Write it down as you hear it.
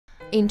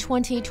In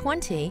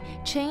 2020,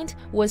 CHINT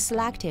was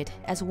selected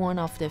as one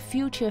of the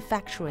future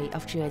factory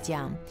of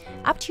Zhejiang.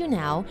 Up to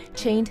now,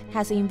 CHINT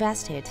has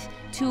invested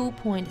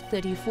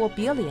 2.34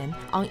 billion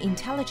on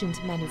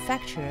intelligent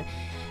manufacture.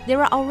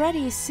 There are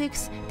already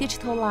 6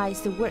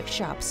 digitalized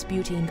workshops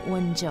built in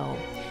Wenzhou.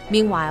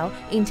 Meanwhile,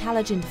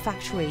 intelligent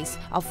factories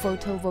of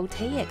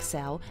photovoltaic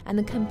cell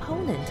and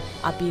component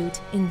are built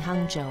in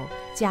Hangzhou,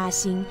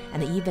 Jiaxing,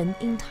 and even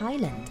in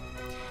Thailand.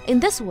 In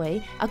this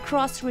way, a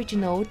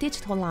cross-regional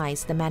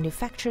digitalized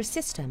manufacture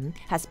system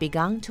has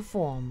begun to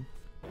form.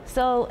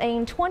 So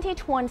in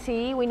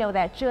 2020, we know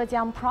that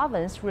Zhejiang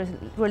province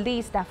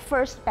released the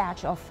first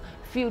batch of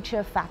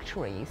future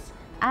factories,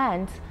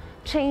 and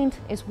CHINT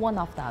is one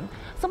of them.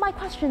 So my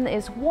question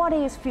is, what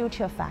is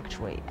future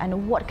factory,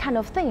 and what kind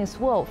of things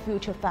will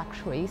future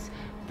factories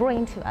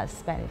bring to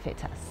us,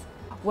 benefit us?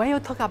 When you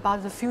talk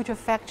about the future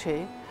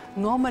factory,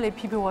 normally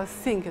people will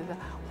think,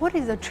 what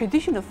is a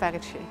traditional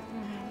factory?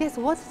 Yes,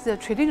 what is a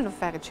traditional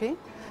factory?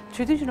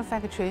 Traditional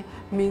factory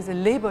means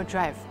labor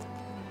driven.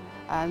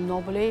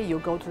 Normally, you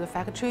go to the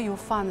factory, you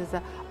find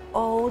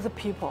all the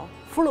people,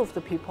 full of the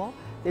people,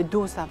 they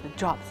do some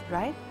jobs,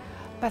 right?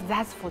 But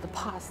that's for the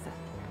past.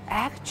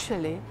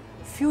 Actually,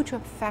 future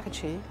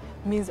factory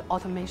means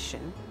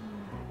automation.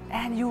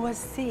 And you will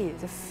see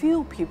the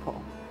few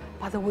people,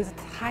 but with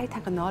high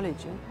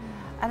technology.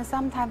 And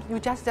sometimes you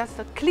just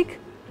click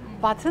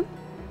button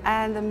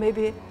and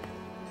maybe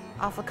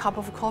have a cup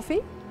of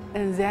coffee,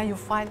 and then you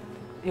find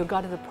you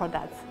got the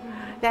product.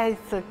 That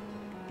is,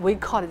 we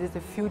call it the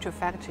future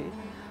factory.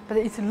 But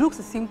it looks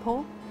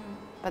simple,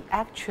 but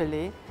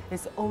actually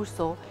it's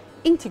also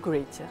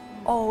integrate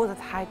all the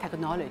high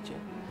technology.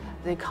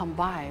 They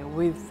combine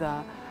with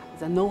the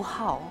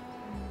know-how,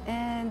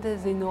 and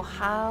they know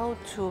how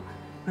to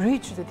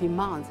reach the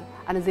demands,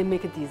 and they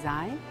make a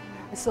design.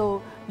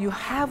 So you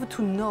have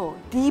to know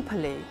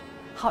deeply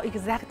how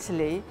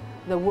exactly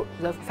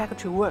the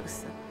factory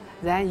works.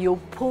 Then you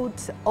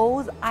put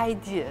all the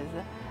ideas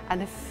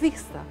and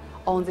fix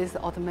on this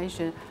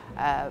automation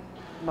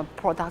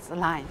products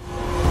line.